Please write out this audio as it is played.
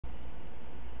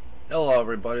Hello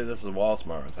everybody, this is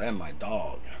wallsmarts and my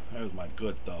dog. There's my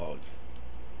good dog.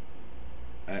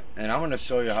 And I'm going to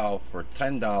show you how for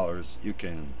 $10 you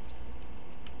can,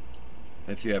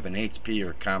 if you have an HP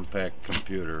or Compaq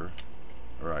computer,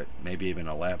 or maybe even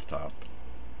a laptop.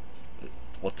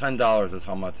 Well, $10 is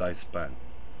how much I spent.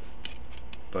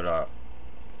 But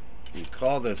you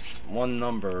call this one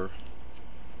number.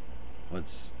 Let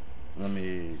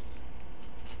me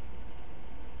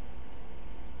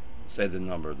say the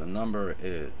number. The number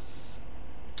is,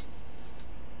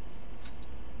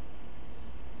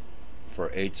 for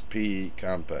HP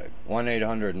Compaq,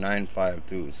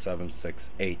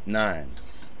 1-800-952-7689.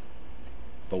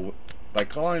 But by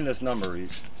calling this number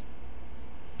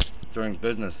during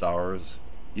business hours,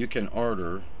 you can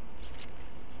order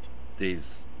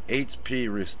these HP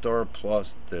Restore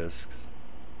Plus discs,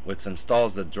 which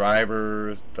installs the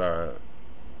drivers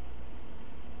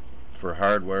for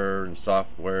hardware and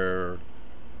software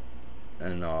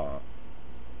and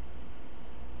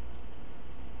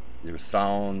your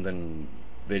sound and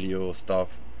video stuff.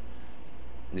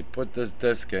 You put this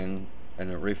disc in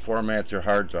and it reformats your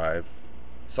hard drive.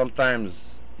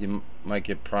 Sometimes you might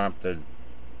get prompted,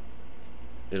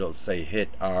 it'll say hit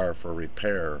R for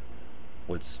repair,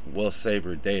 which will save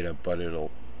your data, but it'll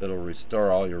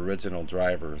restore all your original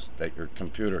drivers that your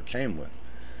computer came with.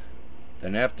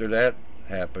 Then after that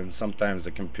happens, sometimes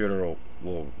the computer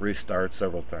will restart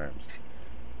several times.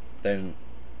 Then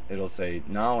it'll say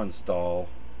now install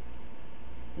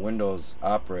Windows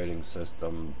operating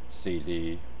system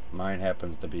CD. Mine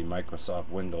happens to be Microsoft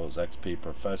Windows XP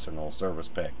Professional Service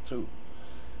Pack 2,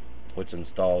 which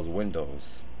installs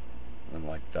Windows and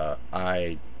like the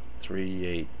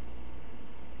i386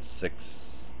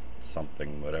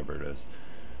 something, whatever it is.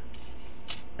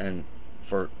 And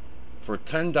for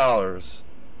 $10,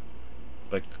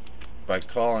 by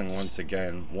calling once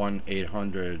again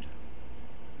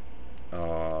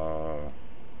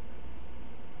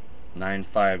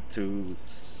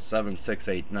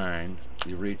 1-800-952-7689,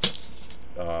 you reach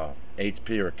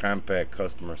HP or Compaq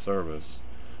customer service,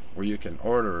 where you can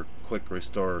order quick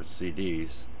restore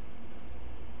CDs.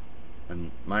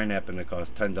 And mine happened to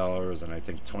cost $10 and I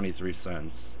think 23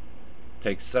 cents.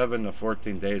 Takes 7 to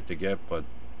 14 days to get, but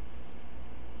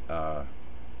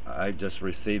I just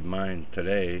received mine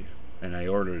today and I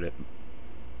ordered it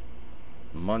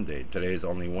Monday. Today's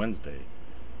only Wednesday.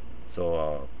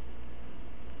 So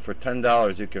for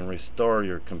 $10 you can restore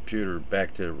your computer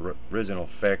back to the original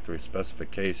factory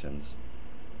specifications,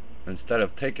 instead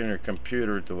of taking your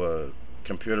computer to a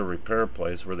computer repair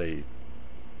place where they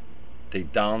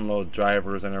download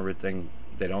drivers and everything.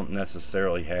 They don't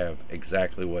necessarily have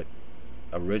exactly what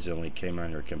originally came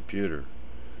on your computer.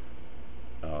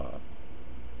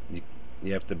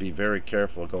 You have to be very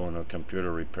careful going to a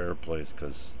computer repair place,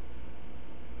 because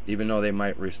even though they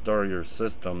might restore your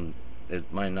system,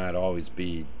 it might not always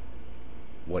be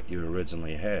what you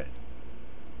originally had.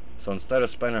 So instead of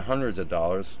spending hundreds of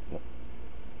dollars,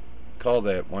 call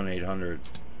that 1-800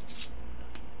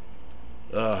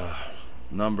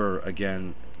 number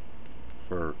again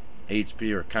for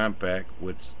HP or Compaq,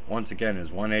 which once again is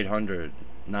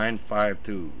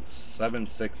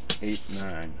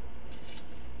 1-800-952-7689,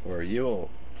 where you'll,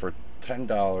 for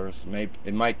 $10, maybe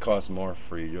it might cost more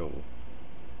for you,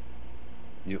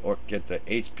 you get the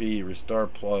HP Restore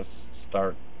Plus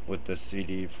Start with the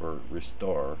CD for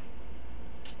Restore,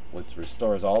 which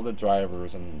restores all the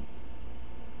drivers and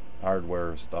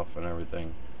hardware stuff and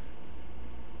everything.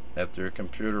 After your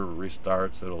computer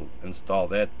restarts, it'll install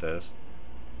that disk.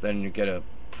 Then you get a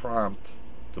prompt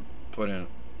to put in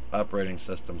operating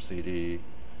system CD,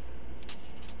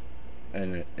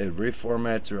 and it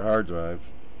reformats your hard drive.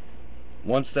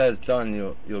 Once that's done,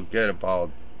 you'll get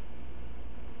about,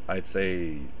 I'd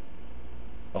say,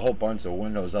 a whole bunch of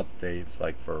Windows updates,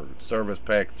 like for Service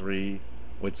Pack 3,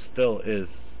 which still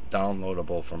is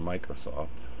downloadable from Microsoft.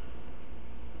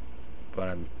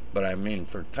 But I mean,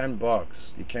 for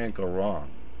 $10, you can't go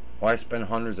wrong. Why spend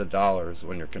hundreds of dollars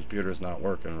when your computer's not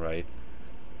working right,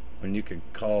 when you could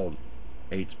call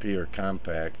HP or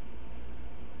Compaq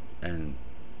and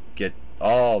get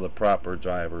all the proper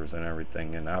drivers and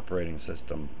everything and operating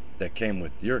system that came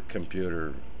with your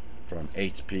computer from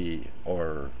HP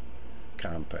or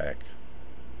Compaq.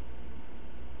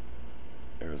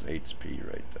 There's HP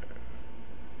right there.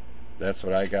 That's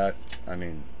what I got. I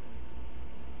mean,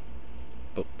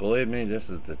 but believe me, this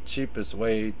is the cheapest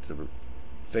way to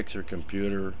fix your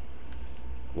computer.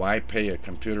 Why pay a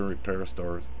computer repair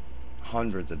store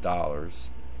hundreds of dollars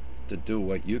to do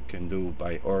what you can do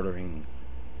by ordering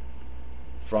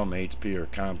from HP or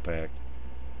Compaq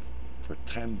for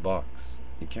 $10?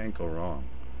 You can't go wrong.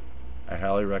 I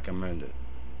highly recommend it.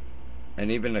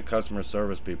 And even the customer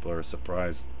service people are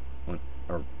surprised when,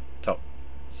 or tell,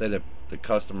 say that the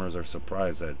customers are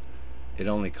surprised that it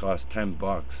only costs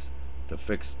 $10 to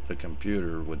fix the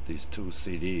computer with these two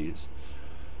CDs,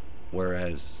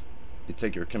 whereas you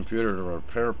take your computer to a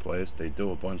repair place, they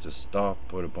do a bunch of stuff,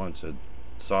 put a bunch of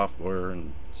software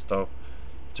and stuff,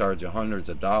 charge you hundreds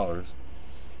of dollars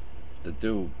to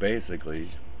do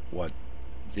basically what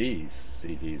these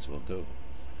CDs will do.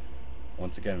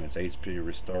 Once again, it's HP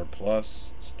Restore Plus.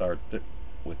 Start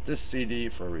with this CD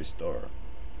for Restore.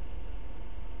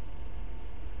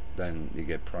 Then you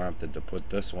get prompted to put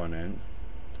this one in,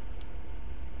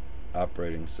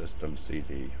 operating system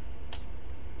CD.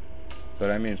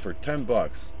 But I mean, for $10,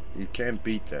 you can't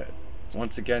beat that.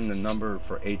 Once again, the number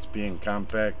for HP and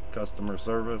Compaq customer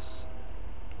service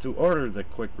to order the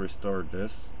quick restore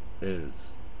disc is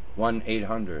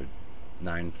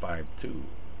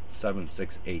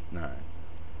 1-800-952-7689.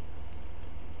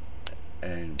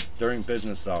 And during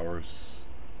business hours,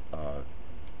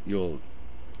 you'll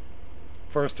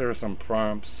first hear some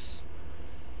prompts,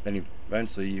 then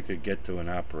eventually you could get to an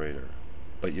operator.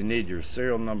 But you need your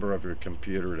serial number of your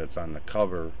computer that's on the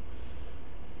cover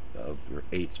of your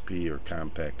HP or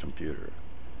Compaq computer.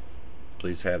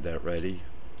 Please have that ready.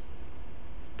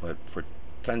 But for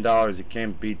 $10, you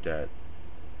can't beat that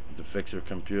to fix your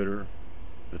computer.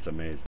 It's amazing.